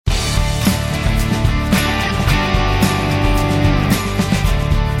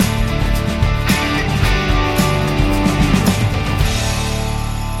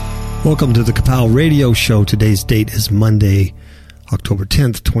Welcome to the Kapow Radio Show. Today's date is Monday, October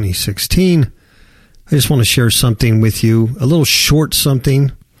 10th, 2016. I just want to share something with you, a little short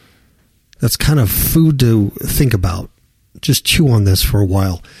something that's kind of food to think about. Just chew on this for a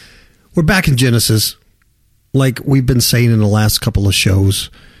while. We're back in Genesis. Like we've been saying in the last couple of shows,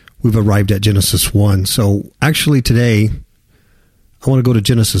 we've arrived at Genesis 1. So actually today, I want to go to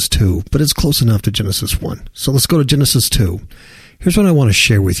Genesis 2, but it's close enough to Genesis 1. So let's go to Genesis 2. Here's what I want to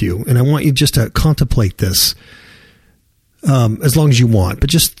share with you, and I want you just to contemplate this as long as you want, but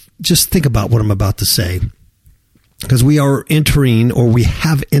just think about what I'm about to say, because we are entering, or we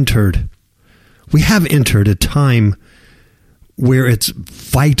have entered a time where it's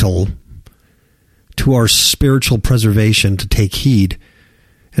vital to our spiritual preservation to take heed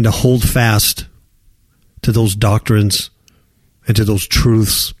and to hold fast to those doctrines and to those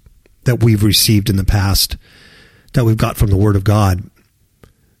truths that we've received in the past, that we've got from the Word of God.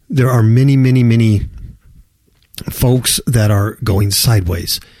 There are many, many, many folks that are going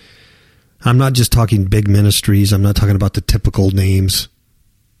sideways. I'm not just talking big ministries. I'm not talking about the typical names,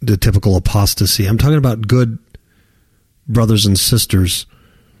 the typical apostasy. I'm talking about good brothers and sisters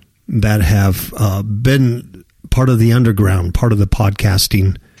that have been part of the underground, part of the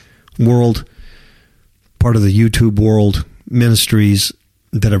podcasting world, part of the YouTube world, ministries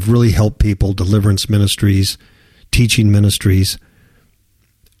that have really helped people, deliverance ministries, teaching ministries,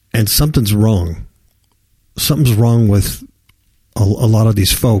 and something's wrong. Something's wrong with a lot of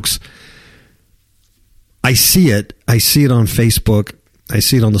these folks. I see it. I see it on Facebook. I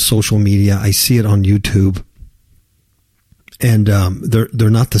see it on the social media. I see it on YouTube. And they're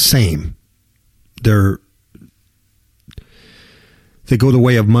not the same. They go the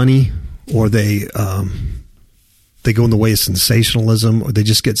way of money, or they go in the way of sensationalism, or they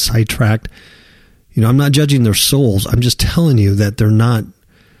just get sidetracked. You know, I'm not judging their souls. I'm just telling you that they're not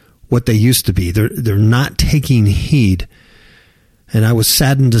what they used to be. They're not taking heed. And I was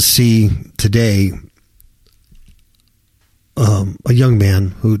saddened to see today a young man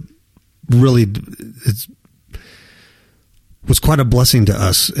who really was quite a blessing to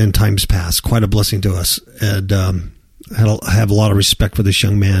us in times past, quite a blessing to us. And I have a lot of respect for this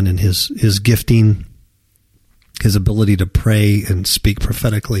young man and his gifting, his ability to pray and speak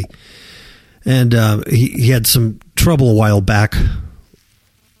prophetically. And he had some trouble a while back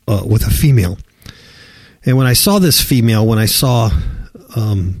with a female. And when I saw this female, when I saw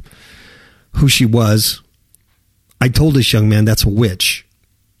who she was, I told this young man, that's a witch.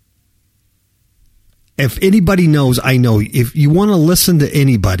 If anybody knows, I know. If you want to listen to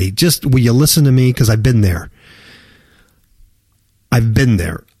anybody, just will you listen to me? Because I've been there. I've been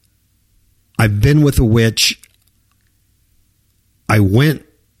there. I've been with a witch. I went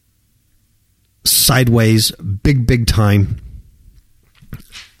sideways, big time.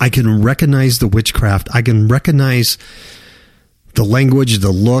 I can recognize the witchcraft. I can recognize the language,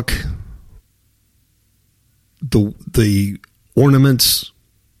 the look, the ornaments,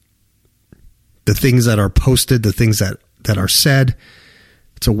 the things that are posted, the things that are said.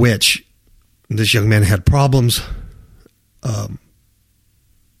 It's a witch. This young man had problems,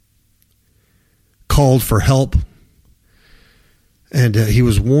 called for help. And he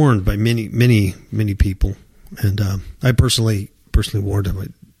was warned by many people, and I personally warned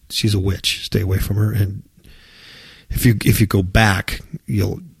him. She's a witch. Stay away from her. And if you go back,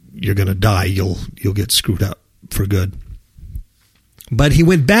 you're going to die. You'll get screwed up for good. But he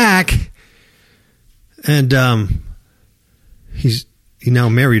went back, and he now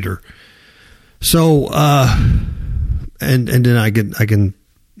married her. So and then I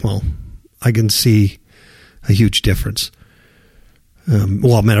can see a huge difference.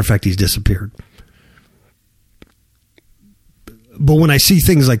 Matter of fact, he's disappeared. But when I see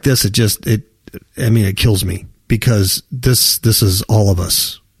things like this, it kills me, because this is all of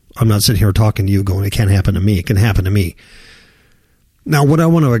us. I'm not sitting here talking to you going, it can't happen to me. It can happen to me. Now, what I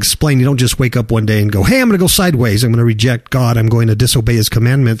want to explain, you don't just wake up one day and go, hey, I'm going to go sideways. I'm going to reject God. I'm going to disobey his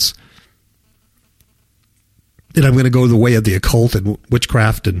commandments. And I'm going to go the way of the occult and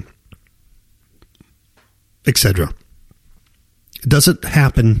witchcraft and etc. It doesn't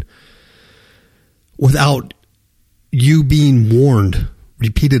happen without you being warned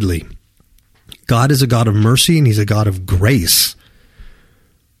repeatedly. God is a God of mercy, and he's a God of grace.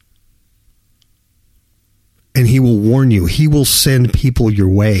 And he will warn you. He will send people your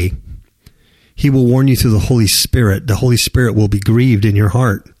way. He will warn you through the Holy Spirit. The Holy Spirit will be grieved in your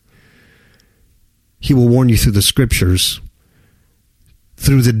heart. He will warn you through the scriptures,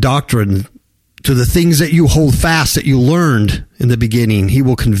 through the doctrine, to the things that you hold fast that you learned in the beginning. He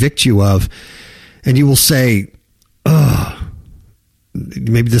will convict you of, and you will say,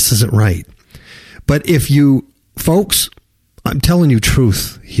 maybe this isn't right. But folks, I'm telling you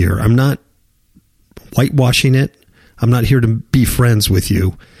truth here. I'm not whitewashing it. I'm not here to be friends with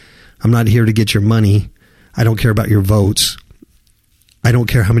you. I'm not here to get your money. I don't care about your votes. I don't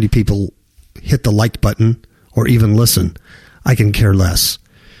care how many people hit the like button or even listen. I can care less.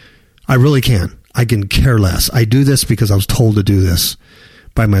 I really can. I can care less. I do this because I was told to do this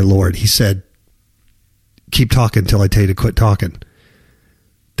by my Lord. He said, keep talking till I tell you to quit talking.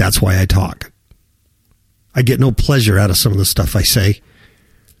 That's why I talk. I get no pleasure out of some of the stuff I say.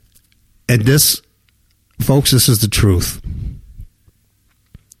 And this, folks, this is the truth.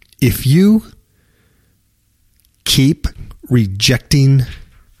 If you keep rejecting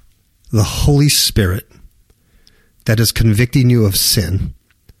the Holy Spirit that is convicting you of sin,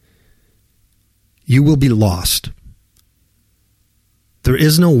 you will be lost. There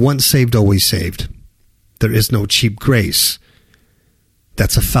is no once saved, always saved. There is no cheap grace.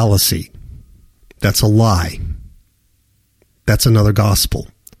 That's a fallacy. That's a lie. That's another gospel.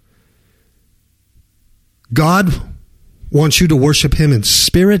 God wants you to worship him in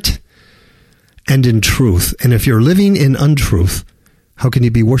spirit and in truth. And if you're living in untruth, how can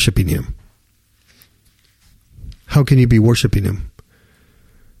you be worshiping him? How can you be worshiping him?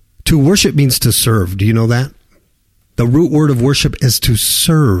 To worship means to serve. Do you know that? The root word of worship is to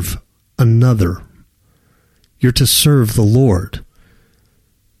serve another. You're to serve the Lord.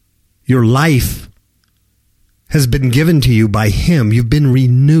 Your life has been given to you by him. You've been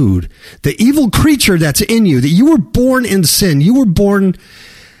renewed. The evil creature that's in you, that you were born in sin. You were born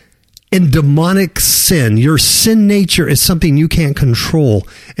in demonic sin. Your sin nature is something you can't control.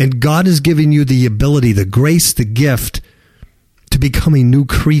 And God has given you the ability, the grace, the gift to become a new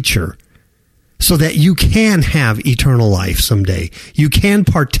creature so that you can have eternal life someday. You can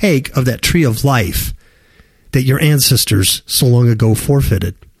partake of that tree of life that your ancestors so long ago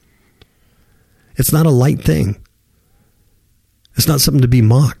forfeited. It's not a light thing. It's not something to be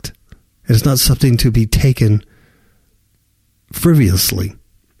mocked. It's not something to be taken frivolously.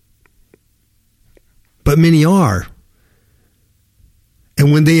 But many are.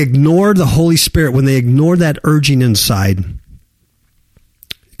 And when they ignore the Holy Spirit, when they ignore that urging inside, you're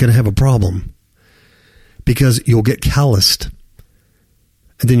going to have a problem because you'll get calloused.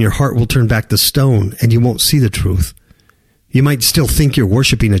 And then your heart will turn back to stone and you won't see the truth. You might still think you're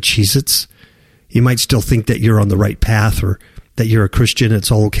worshiping a Cheez-Its. You might still think that you're on the right path or that you're a Christian. It's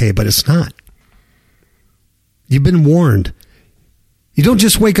all okay, but it's not. You've been warned. You don't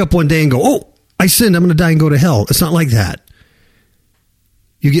just wake up one day and go, oh, I sinned, I'm going to die and go to hell. It's not like that.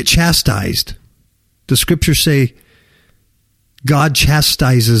 You get chastised. The scriptures say God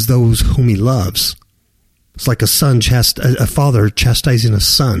chastises those whom he loves. It's like a father chastising a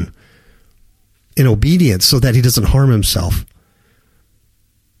son in obedience so that he doesn't harm himself.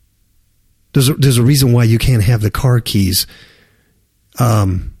 There's a reason why you can't have the car keys,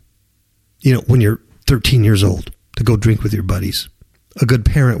 when you're 13 years old to go drink with your buddies. A good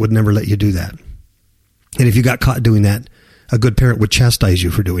parent would never let you do that. And if you got caught doing that, a good parent would chastise you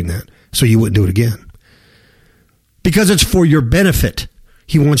for doing that so you wouldn't do it again. Because it's for your benefit.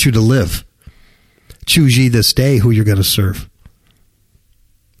 He wants you to live. Choose ye this day who you're going to serve.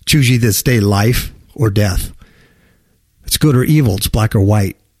 Choose ye this day life or death. It's good or evil. It's black or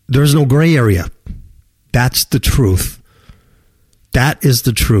white. There's no gray area. That's the truth. That is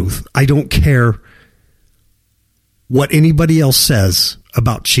the truth. I don't care what anybody else says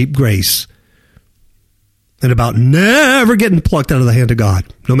about cheap grace and about never getting plucked out of the hand of God,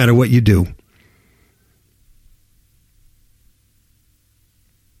 no matter what you do.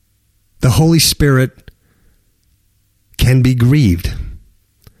 The Holy Spirit can be grieved,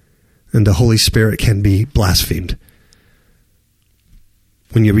 and the Holy Spirit can be blasphemed.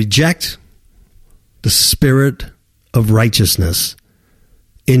 When you reject the spirit of righteousness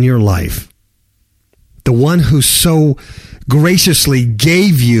in your life, the one who so graciously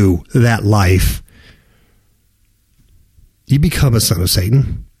gave you that life, you become a son of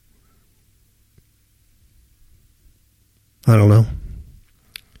Satan. I don't know.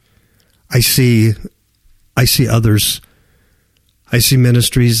 I see others. I see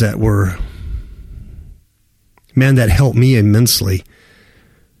ministries that that helped me immensely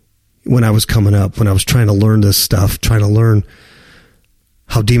when I was coming up, when I was trying to learn this stuff, trying to learn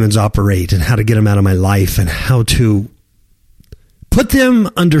how demons operate and how to get them out of my life and how to put them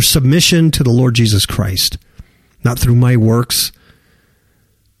under submission to the Lord Jesus Christ, not through my works,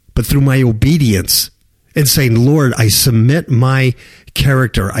 but through my obedience and saying, Lord, I submit my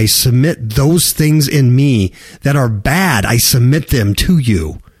character. I submit those things in me that are bad. I submit them to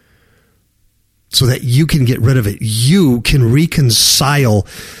you. so that you can get rid of it. You can reconcile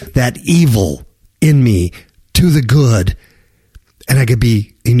that evil in me to the good, and I could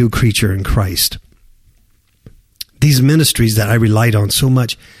be a new creature in Christ. These ministries that I relied on so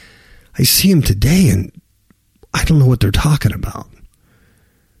much, I see them today, and I don't know what they're talking about.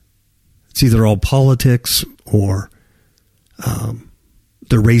 It's either all politics or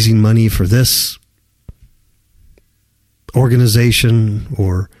they're raising money for this organization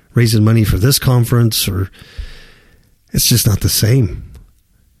or raising money for this conference, or it's just not the same.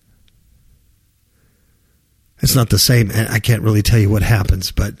 It's not the same. And I can't really tell you what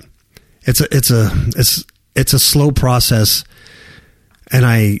happens, but it's a slow process, and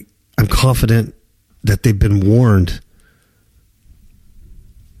I'm confident that they've been warned.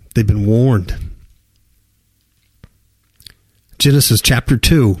 They've been warned. Genesis chapter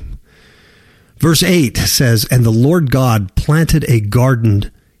 2, verse 8 says, "And the Lord God planted a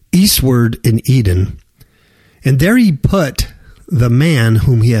garden eastward in Eden, and there he put the man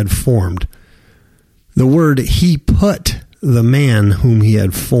whom he had formed." The word "he put the man whom he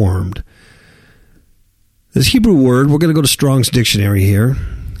had formed." This Hebrew word, we're going to go to Strong's dictionary here.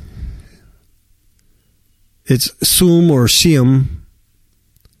 It's sum or sium,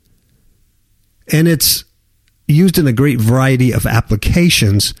 and it's used in a great variety of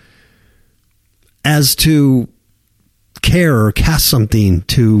applications as to care or cast something,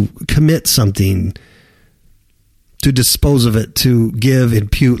 to commit something, to dispose of it, to give,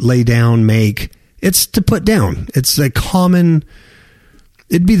 impute, lay down, make. It's to put down. It's it'd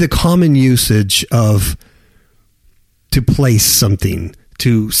be the common usage of to place something,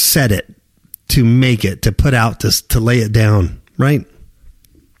 to set it, to make it, to put out, to lay it down, right?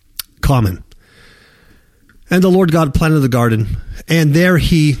 Common. And the Lord God planted the garden, and there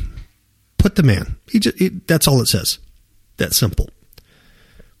he put the man. That's all it says. That simple.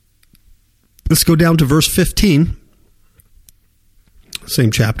 Let's go down to verse 15.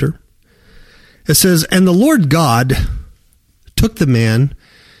 Same chapter. It says, "And the Lord God took the man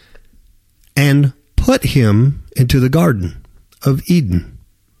and put him into the garden of Eden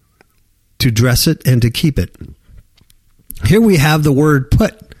to dress it and to keep it." Here we have the word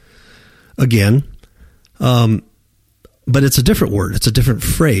 "put" again, but it's a different word. It's a different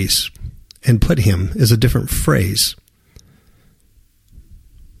phrase. And "put him" is a different phrase.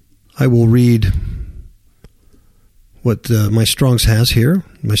 I will read what my Strong's has here.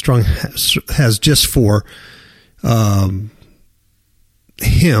 My Strong has just for him,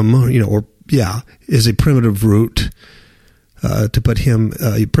 is a primitive root. To put him,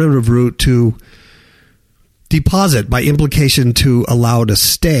 a primitive root to deposit, by implication to allow to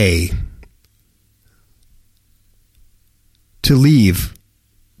stay, to leave,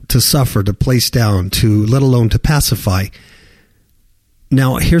 to suffer, to place down, to let alone to pacify.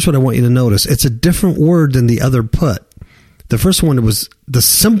 Now, here's what I want you to notice. It's a different word than the other "put." The first one was the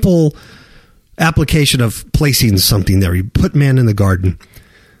simple application of placing something there. He put man in the garden.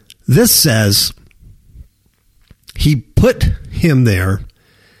 This says he put him there,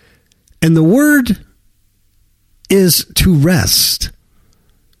 and the word is to rest.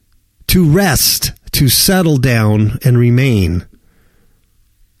 To rest, to settle down and remain.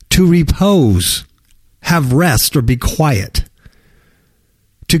 To repose, have rest or be quiet.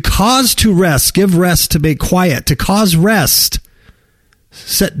 To cause to rest, give rest, to make quiet. To cause rest,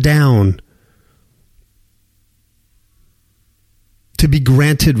 sit down. To be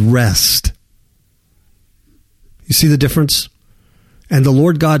granted rest. You see the difference? And the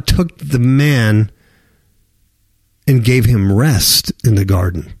Lord God took the man and gave him rest in the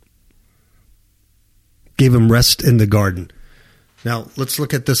garden. Gave him rest in the garden. Now, let's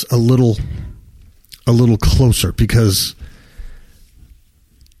look at this a little closer, because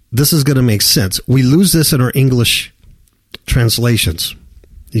this is going to make sense. We lose this in our English translations.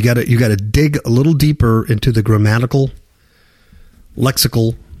 You got to dig a little deeper into the grammatical,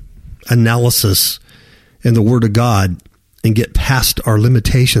 lexical analysis in the Word of God and get past our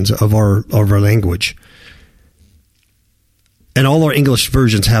limitations of our language. And all our English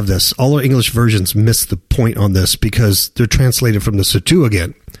versions have this. All our English versions miss the point on this because they're translated from the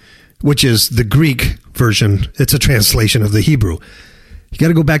Septuagint, which is the Greek version. It's a translation of the Hebrew. You got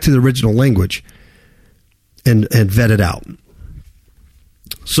to go back to the original language and vet it out.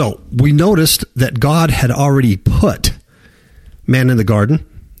 So we noticed that God had already put man in the garden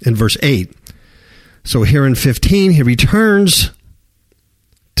in verse 8. So here in 15, he returns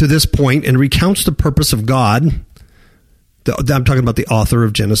to this point and recounts the purpose of God. I'm talking about the author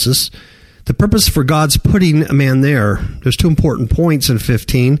of Genesis. The purpose for God's putting a man there. There's two important points in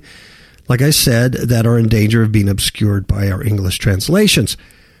 15, like I said, that are in danger of being obscured by our English translations.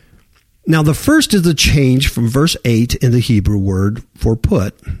 Now, the first is the change from verse 8 in the Hebrew word for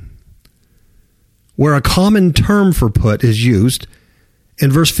put, where a common term for put is used.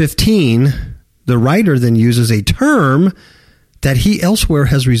 In verse 15, the writer then uses a term that he elsewhere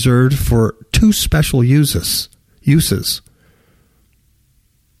has reserved for two special uses.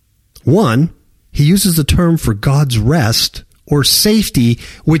 One, he uses the term for God's rest or safety,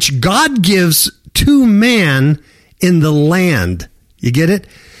 which God gives to man in the land. You get it?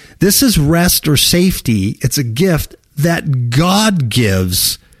 This is rest or safety. It's a gift that God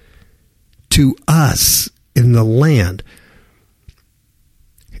gives to us in the land.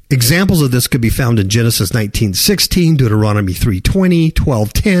 Examples of this could be found in Genesis 19:16, Deuteronomy 3:20,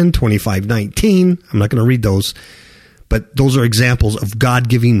 12:10, 25:19. I'm not going to read those, but those are examples of God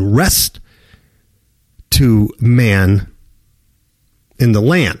giving rest to man in the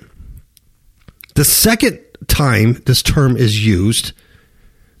land. The second time this term is used,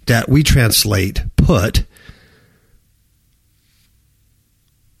 that we translate put,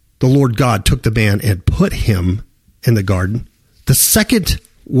 the Lord God took the man and put him in the garden. The second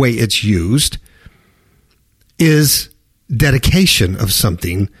way it's used is dedication of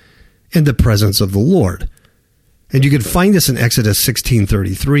something in the presence of the Lord. And you can find this in Exodus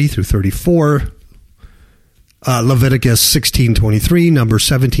 16:33 through 34, Leviticus 16:23, Numbers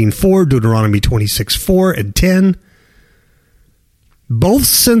 17:4, Deuteronomy 26:4 and 10. Both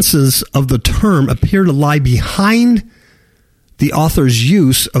senses of the term appear to lie behind the author's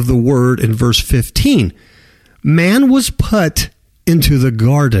use of the word in verse 15. Man was put into the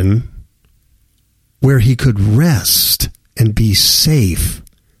garden where he could rest and be safe.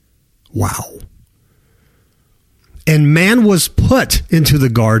 Wow. And man was put into the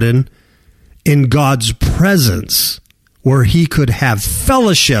garden in God's presence where he could have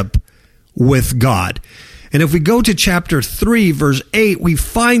fellowship with God. And if we go to chapter 3, verse 8, we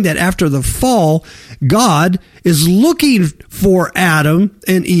find that after the fall, God is looking for Adam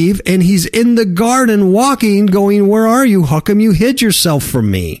and Eve, and he's in the garden walking, going, "Where are you? How come you hid yourself from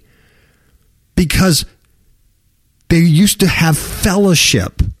me?" Because they used to have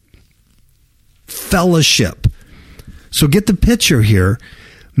fellowship. Fellowship. So get the picture here.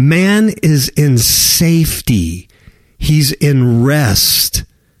 Man is in safety. He's in rest.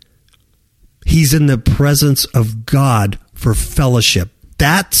 He's in the presence of God for fellowship.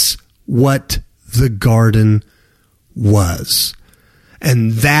 That's what the garden was.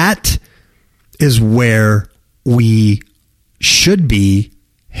 And that is where we should be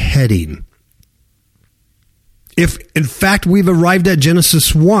heading. If, in fact, we've arrived at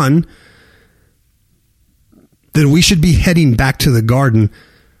Genesis 1, then we should be heading back to the garden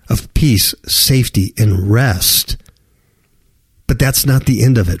of peace, safety, and rest. But that's not the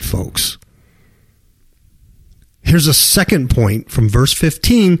end of it, folks. Here's a second point from verse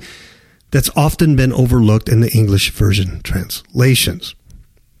 15 that's often been overlooked in the English version translations.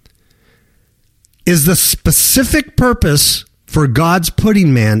 Is the specific purpose for God's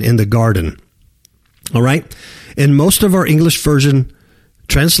putting man in the garden. All right? In most of our English version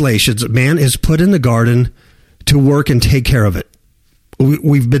translations, man is put in the garden to work and take care of it.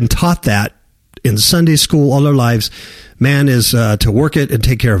 We've been taught that in Sunday school all our lives. Man is to work it and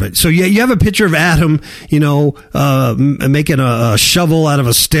take care of it. So you have a picture of Adam, making a shovel out of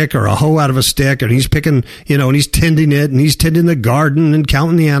a stick or a hoe out of a stick, and he's picking, and he's tending it, and he's tending the garden and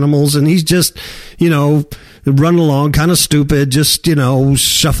counting the animals, and he's just, running along, kind of stupid, just,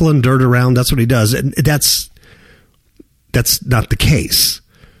 shuffling dirt around. That's what he does. And that's not the case.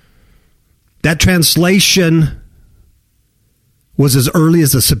 That translation was as early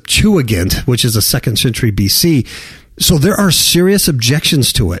as the Septuagint, which is the 2nd century BC. So there are serious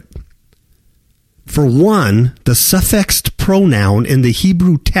objections to it. For one, the suffixed pronoun in the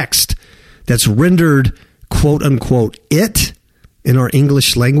Hebrew text that's rendered, quote unquote, it in our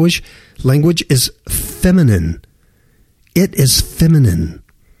English language is feminine. It is feminine.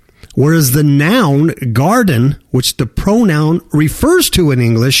 Whereas the noun garden, which the pronoun refers to in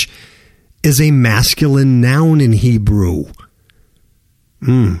English, is a masculine noun in Hebrew.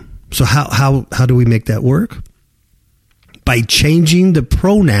 So how do we make that work? By changing the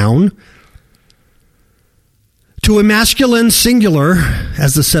pronoun to a masculine singular,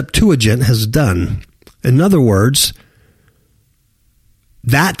 as the Septuagint has done. In other words,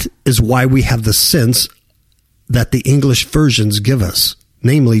 that is why we have the sense that the English versions give us,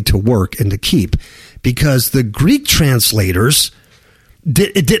 namely to work and to keep, because the Greek translators,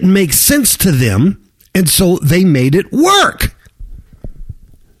 it didn't make sense to them, and so they made it work.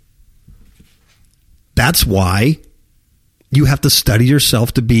 That's why you have to study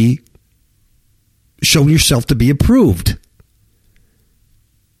yourself show yourself to be approved.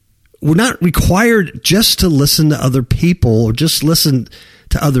 we're not required just to listen to other people or just listen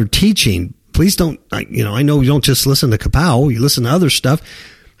to other teaching. Please don't, I know you don't just listen to Kapow, you listen to other stuff.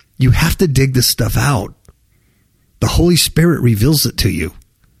 You have to dig this stuff out. The Holy Spirit reveals it to you.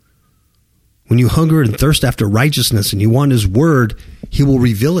 When you hunger and thirst after righteousness and you want His word, He will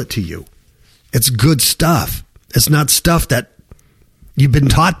reveal it to you. It's good stuff. It's not stuff that you've been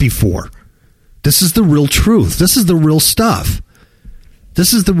taught before. This is the real truth. This is the real stuff.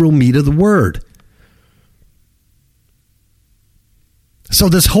 This is the real meat of the word. So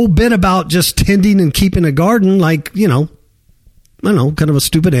this whole bit about just tending and keeping a garden like, I don't know, kind of a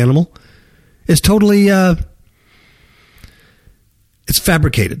stupid animal, is totally, it's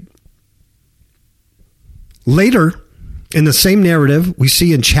fabricated. Later, in the same narrative, we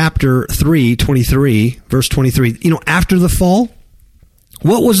see in chapter 3, 23, verse 23, after the fall,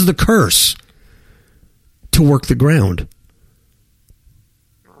 what was the curse? To work the ground.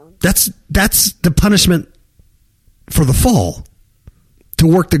 That's the punishment for the fall, to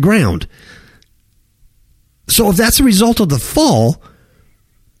work the ground. So if that's a result of the fall,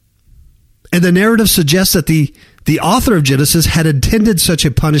 and the narrative suggests that the author of Genesis had intended such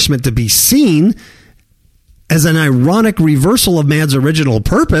a punishment to be seen as an ironic reversal of man's original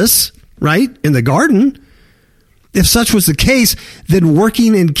purpose, right, in the garden, if such was the case, then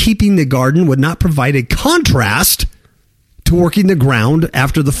working and keeping the garden would not provide a contrast to working the ground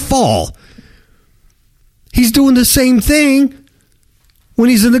after the fall. He's doing the same thing when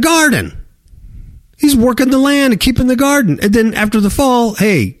he's in the garden. He's working the land and keeping the garden. And then after the fall,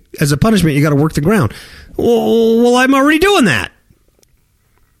 hey, as a punishment, you got to work the ground. Well, I'm already doing that.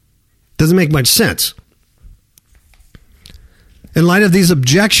 Doesn't make much sense. In light of these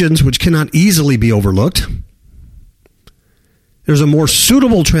objections, which cannot easily be overlooked, there's a more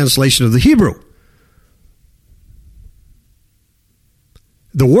suitable translation of the Hebrew.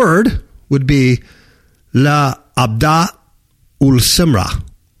 The word would be la abda ul simra,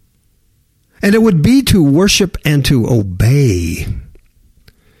 and it would be to worship and to obey.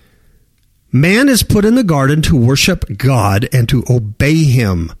 Man is put in the garden to worship God and to obey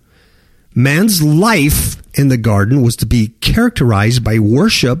Him. Man's life in the garden was to be characterized by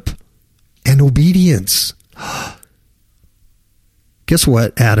worship and obedience. Guess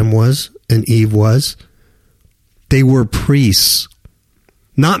what Adam was and Eve was? They were priests.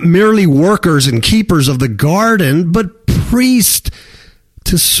 Not merely workers and keepers of the garden, but priests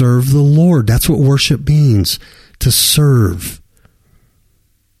to serve the Lord. That's what worship means, to serve.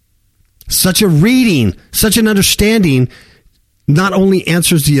 Such a reading, such an understanding not only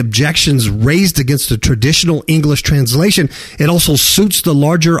answers the objections raised against the traditional English translation, it also suits the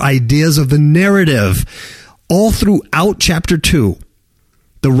larger ideas of the narrative. All throughout chapter 2,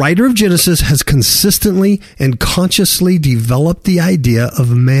 the writer of Genesis has consistently and consciously developed the idea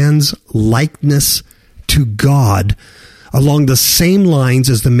of man's likeness to God along the same lines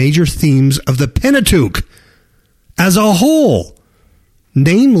as the major themes of the Pentateuch as a whole,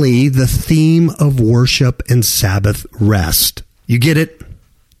 namely the theme of worship and Sabbath rest. You get it?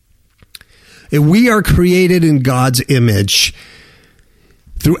 If we are created in God's image,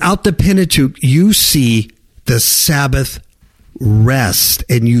 throughout the Pentateuch, you see the Sabbath rest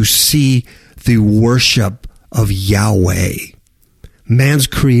and you see the worship of Yahweh. Man's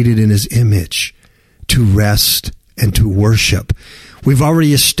created in His image to rest and to worship. We've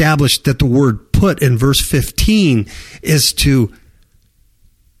already established that the word put in verse 15 is to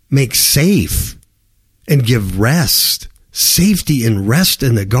make safe and give rest, safety and rest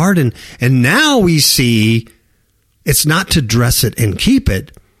in the garden. And now we see it's not to dress it and keep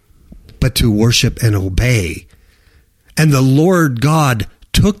it, but to worship and obey. And the Lord God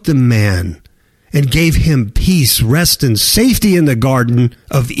took the man and gave him peace, rest, and safety in the Garden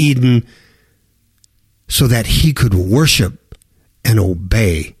of Eden so that he could worship and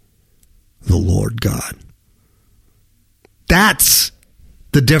obey the Lord God. That's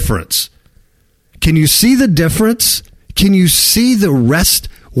the difference. Can you see the difference? Can you see the rest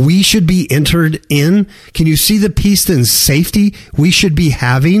we should be entered in? Can you see the peace and safety we should be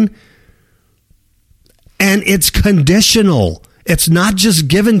having? And it's conditional. It's not just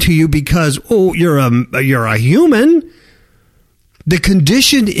given to you because, oh, you're a human. The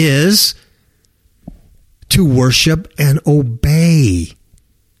condition is to worship and obey.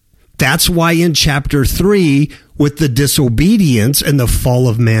 That's why in chapter 3, with the disobedience and the fall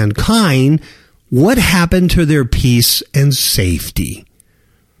of mankind, what happened to their peace and safety?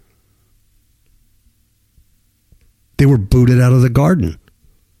 They were booted out of the garden,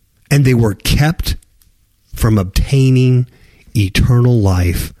 and they were kept from obtaining eternal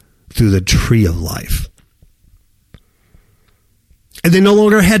life through the tree of life. And they no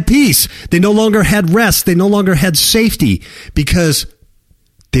longer had peace. They no longer had rest. They no longer had safety because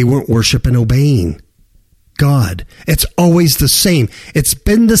they weren't worshiping and obeying God. It's always the same. It's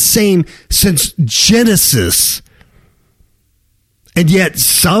been the same since Genesis. And yet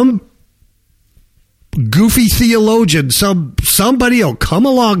some goofy theologian, somebody will come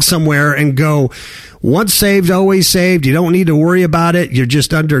along somewhere and go, once saved, always saved. You don't need to worry about it. You're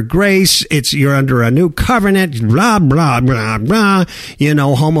just under grace. You're under a new covenant. Blah, blah, blah, blah.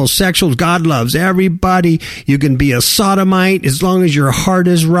 Homosexuals. God loves everybody. You can be a sodomite as long as your heart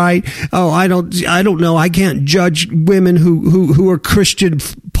is right. Oh, I don't know. I can't judge women who are Christian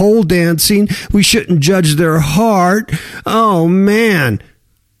pole dancing. We shouldn't judge their heart. Oh, man.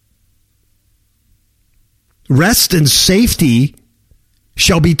 Rest and safety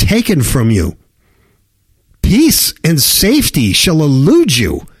shall be taken from you. Peace and safety shall elude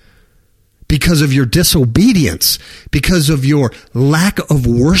you because of your disobedience, because of your lack of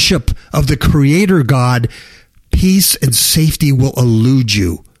worship of the Creator God. Peace and safety will elude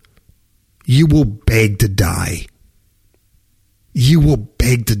you. You will beg to die. You will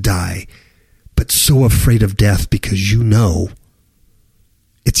beg to die, but so afraid of death because you know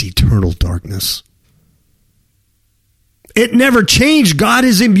it's eternal darkness. It never changed. God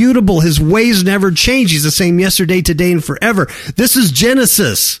is immutable. His ways never change. He's the same yesterday, today, and forever. This is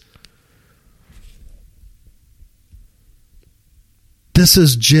Genesis. This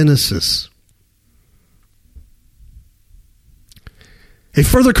is Genesis. A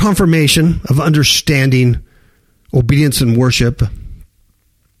further confirmation of understanding obedience and worship,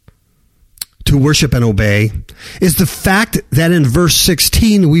 to worship and obey, is the fact that in verse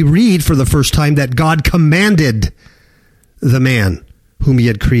 16 we read for the first time that God commanded the man whom he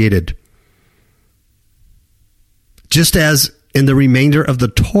had created. Just as in the remainder of the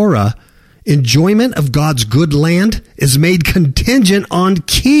Torah, enjoyment of God's good land is made contingent on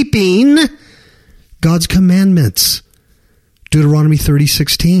keeping God's commandments. Deuteronomy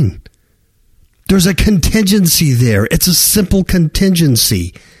 30:16. There's a contingency there. It's a simple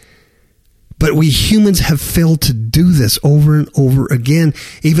contingency. But we humans have failed to do this over and over again,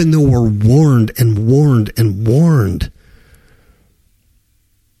 even though we're warned and warned and warned.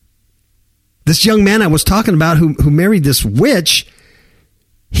 This young man I was talking about who married this witch,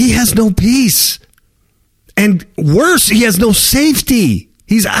 he has no peace. And worse, he has no safety.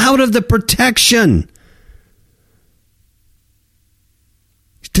 He's out of the protection.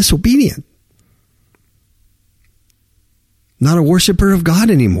 He's disobedient. Not a worshiper of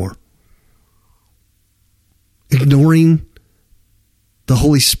God anymore. Ignoring the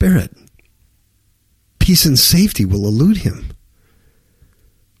Holy Spirit. Peace and safety will elude him.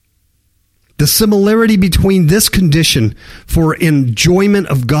 The similarity between this condition for enjoyment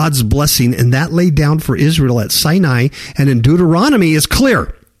of God's blessing and that laid down for Israel at Sinai and in Deuteronomy is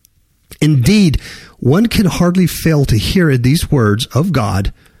clear. Indeed, one can hardly fail to hear these words of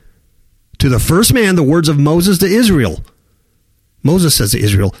God to the first man, the words of Moses to Israel. Moses says to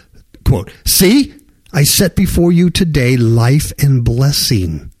Israel, quote, "See, I set before you today life and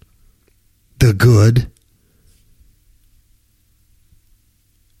blessing, the good."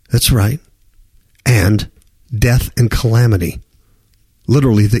 That's right. And death and calamity.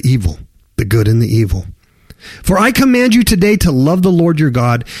 Literally the evil, the good and the evil. For I command you today to love the Lord your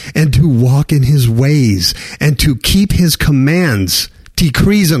God and to walk in his ways and to keep his commands,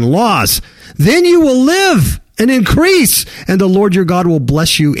 decrees, and laws. Then you will live and increase, and the Lord your God will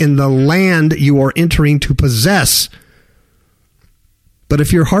bless you in the land you are entering to possess. But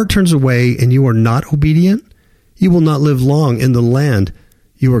if your heart turns away and you are not obedient, you will not live long in the land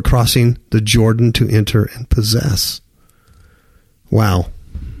you are crossing the Jordan to enter and possess. Wow.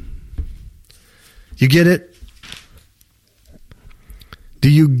 You get it? Do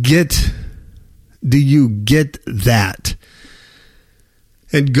you get that?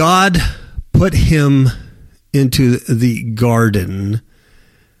 And God put him into the garden.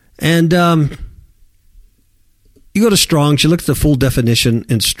 And you go to Strong's, you look at the full definition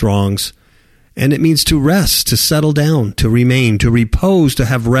in Strong's, and it means to rest, to settle down, to remain, to repose, to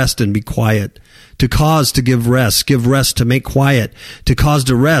have rest and be quiet, to cause to give rest to make quiet, to cause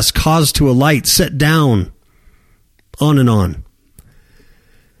to rest, cause to alight, set down, on and on.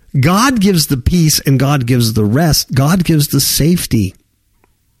 God gives the peace and God gives the rest. God gives the safety.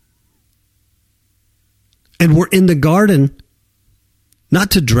 And we're in the garden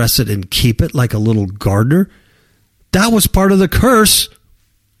not to dress it and keep it like a little gardener. That was part of the curse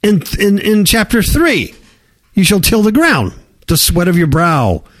in chapter 3. You shall till the ground, the sweat of your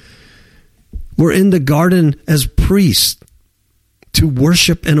brow. We're in the garden as priests to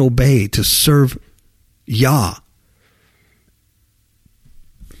worship and obey, to serve Yah.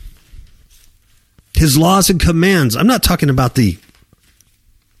 his laws and commands. I'm not talking about the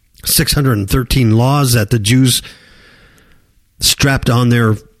 613 laws that the Jews strapped on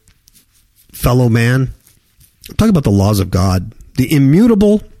their fellow man. I'm talking about the laws of God, the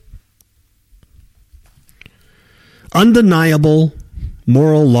immutable, undeniable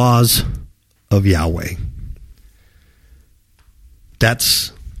moral laws of Yahweh.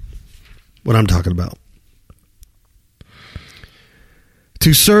 That's what I'm talking about.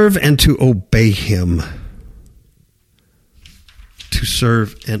 To serve and to obey him. To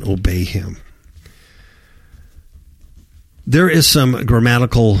serve and obey him. There is some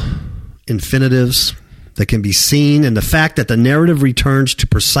grammatical infinitives that can be seen in the fact that the narrative returns to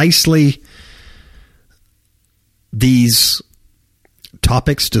precisely these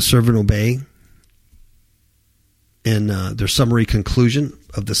topics, to serve and obey, in their summary conclusion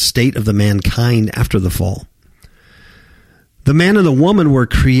of the state of the mankind after the fall. The man and the woman were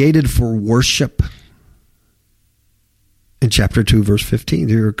created for worship. In chapter 2, verse 15,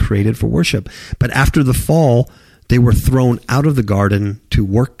 they were created for worship. But after the fall, they were thrown out of the garden to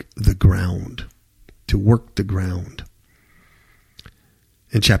work the ground. To work the ground.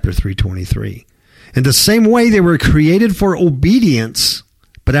 In chapter 3:23. In the same way, they were created for obedience,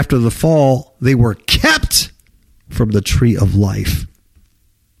 but after the fall, they were kept from the tree of life.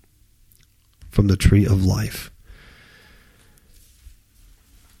 From the tree of life.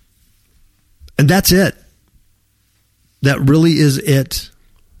 And that's it. That really is it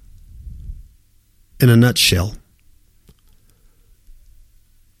in a nutshell.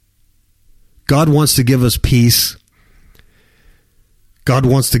 God wants to give us peace. God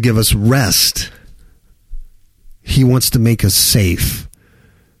wants to give us rest. He wants to make us safe.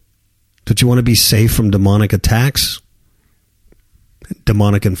 Don't you want to be safe from demonic attacks?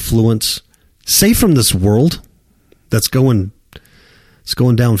 Demonic influence? Safe from this world that's going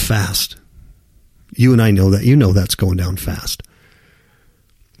down fast. You and I know that. You know that's going down fast.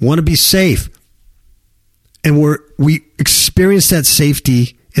 Want to be safe. And we experience that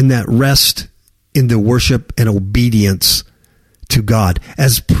safety and that rest in the worship and obedience to God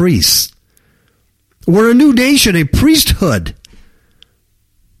as priests. We're a new nation, a priesthood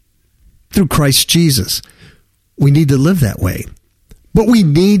through Christ Jesus. We need to live that way. But we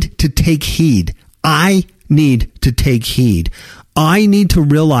need to take heed. I need to take heed. I need to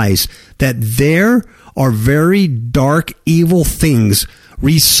realize that there are very dark, evil things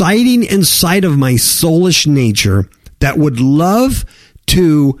residing inside of my soulish nature that would love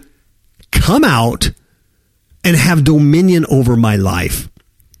to come out and have dominion over my life.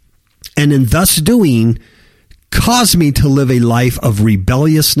 And in thus doing, cause me to live a life of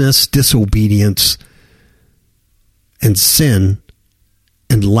rebelliousness, disobedience, and sin,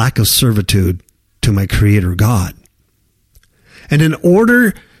 and lack of servitude to my Creator God. And in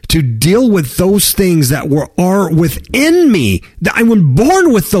order to deal with those things that are within me, that I was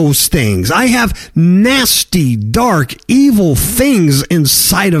born with those things. I have nasty, dark, evil things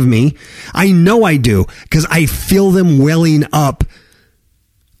inside of me. I know I do, because I feel them welling up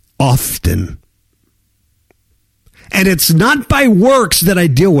often. And it's not by works that I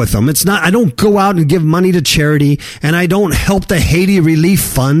deal with them. It's not, I don't go out and give money to charity, and I don't help the Haiti Relief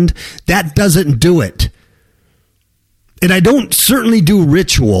Fund. That doesn't do it. And I don't certainly do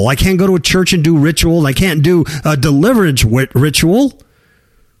ritual. I can't go to a church and do ritual. I can't do a deliverance ritual.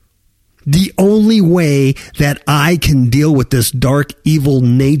 The only way that I can deal with this dark, evil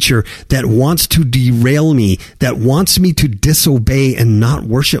nature that wants to derail me, that wants me to disobey and not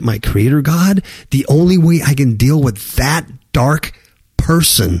worship my Creator God, the only way I can deal with that dark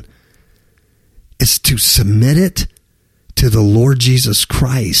person is to submit it to the Lord Jesus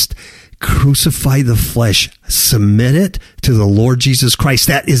Christ. Crucify the flesh. Submit it to the Lord Jesus Christ.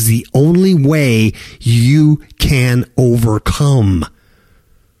 That is the only way you can overcome.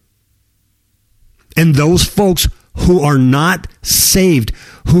 And those folks who are not saved,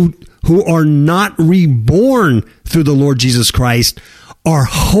 who are not reborn through the Lord Jesus Christ, are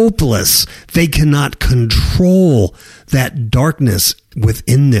hopeless. They cannot control that darkness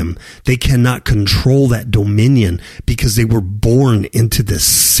within them. They cannot control that dominion because they were born into this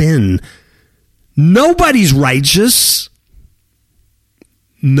sin. Nobody's righteous.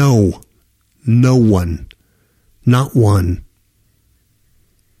 No one. Not one.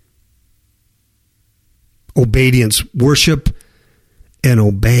 Obedience, worship and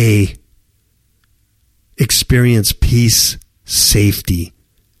obey. Experience peace, safety.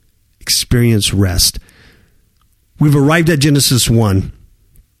 Experience rest. We've arrived at Genesis 1.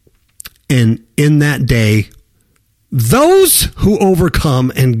 And in that day, those who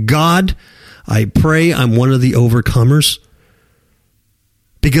overcome, and God, I pray I'm one of the overcomers.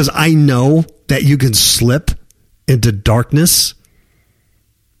 because I know that you can slip into darkness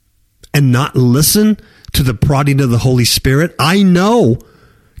and not listen to the prodding of the Holy Spirit. I know,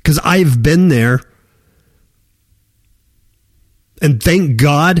 because I've been there. And thank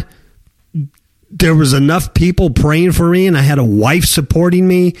God there was enough people praying for me, and I had a wife supporting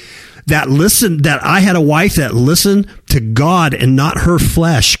me that I had a wife that listened to God and not her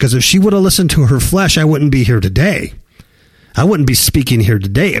flesh. Because if she would have listened to her flesh, I wouldn't be here today. I wouldn't be speaking here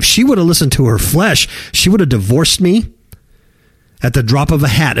today. If she would have listened to her flesh, she would have divorced me at the drop of a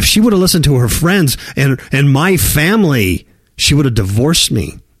hat. If she would have listened to her friends and my family, she would have divorced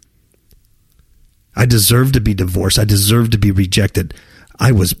me. I deserved to be divorced. I deserved to be rejected.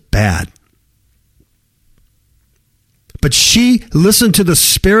 I was bad. But she listened to the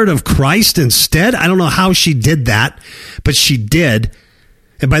Spirit of Christ instead. I don't know how she did that, but she did.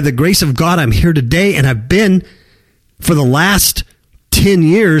 And by the grace of God, I'm here today, and I've been for the last 10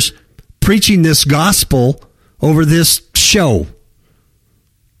 years preaching this gospel over this show.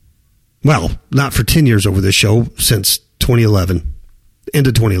 Well, not for 10 years over this show, since 2011. End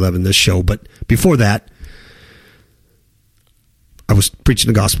of 2011, this show. But before that, I was preaching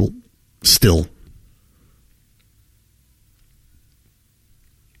the gospel still.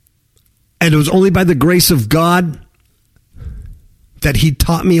 And it was only by the grace of God that he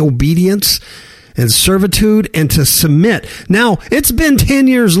taught me obedience and servitude and to submit. Now, it's been 10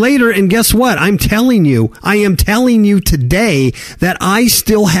 years later, and guess what? I am telling you today that I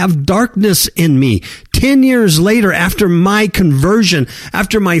still have darkness in me. 10 years later, after my conversion,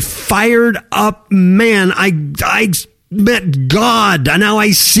 after my fired up man, I met God, and now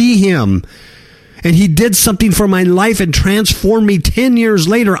I see him. And he did something for my life and transformed me 10 years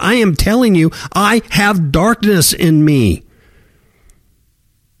later. I am telling you, I have darkness in me.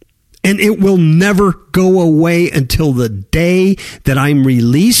 And it will never go away until the day that I'm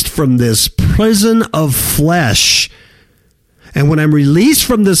released from this prison of flesh. And when I'm released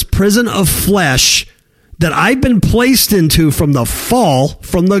from this prison of flesh that I've been placed into from the fall,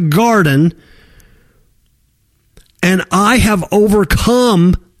 from the garden, and I have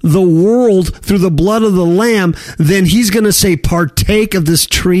overcome the world through the blood of the Lamb, then he's going to say, partake of this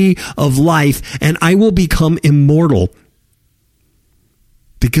tree of life, and I will become immortal.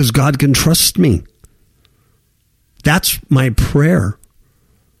 Because God can trust me. That's my prayer.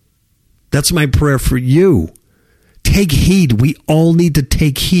 That's my prayer for you. Take heed. We all need to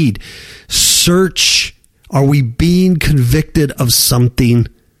take heed. Search. Are we being convicted of something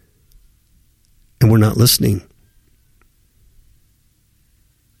and we're not listening?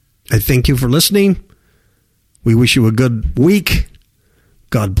 I thank you for listening. We wish you a good week.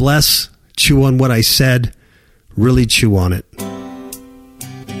 God bless. Chew on what I said. Really chew on it.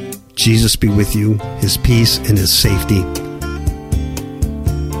 Jesus be with you, his peace and his safety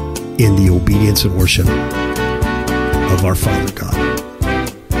in the obedience and worship of our Father God.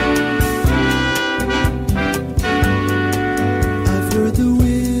 I've heard the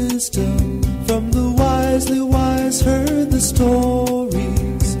wisdom from the wisely wise, heard the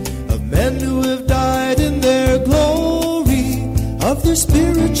stories of men who have died in their glory, of their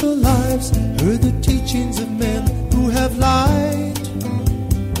spiritual lives, heard the teachings of men who have lied.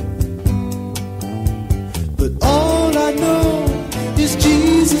 But all I know is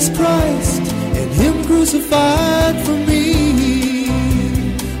Jesus Christ and him crucified for me.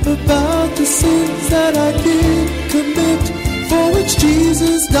 About the sins that I did commit, for which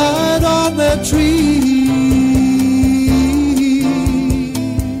Jesus died on that tree.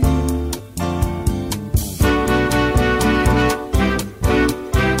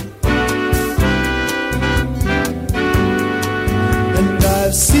 And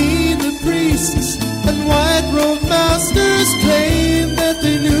I've seen the priests and white-robed masters claim that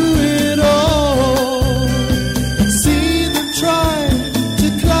they knew it all, and seen them try to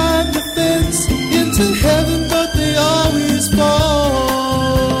climb the fence into heaven, but they always fall.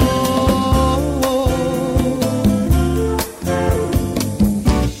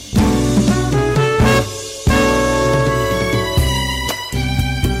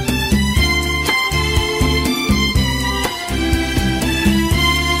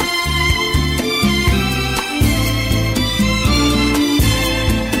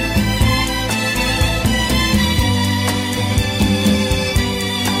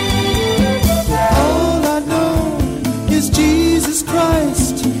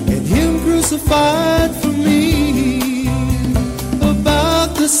 Crucified for me,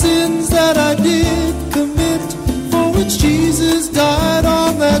 about the sins that I did commit, for which Jesus died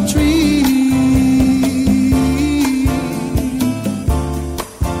on that tree.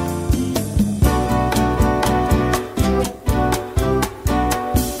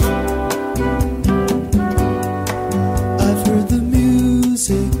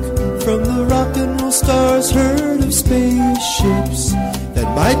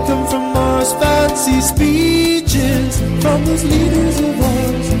 that might come from Mars, fancy speeches from those leaders of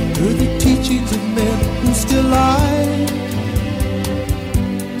ours, or the teachings of men who still lie.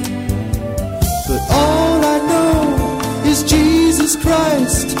 But all I know is Jesus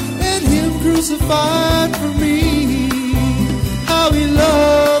Christ and Him crucified for me. How He loves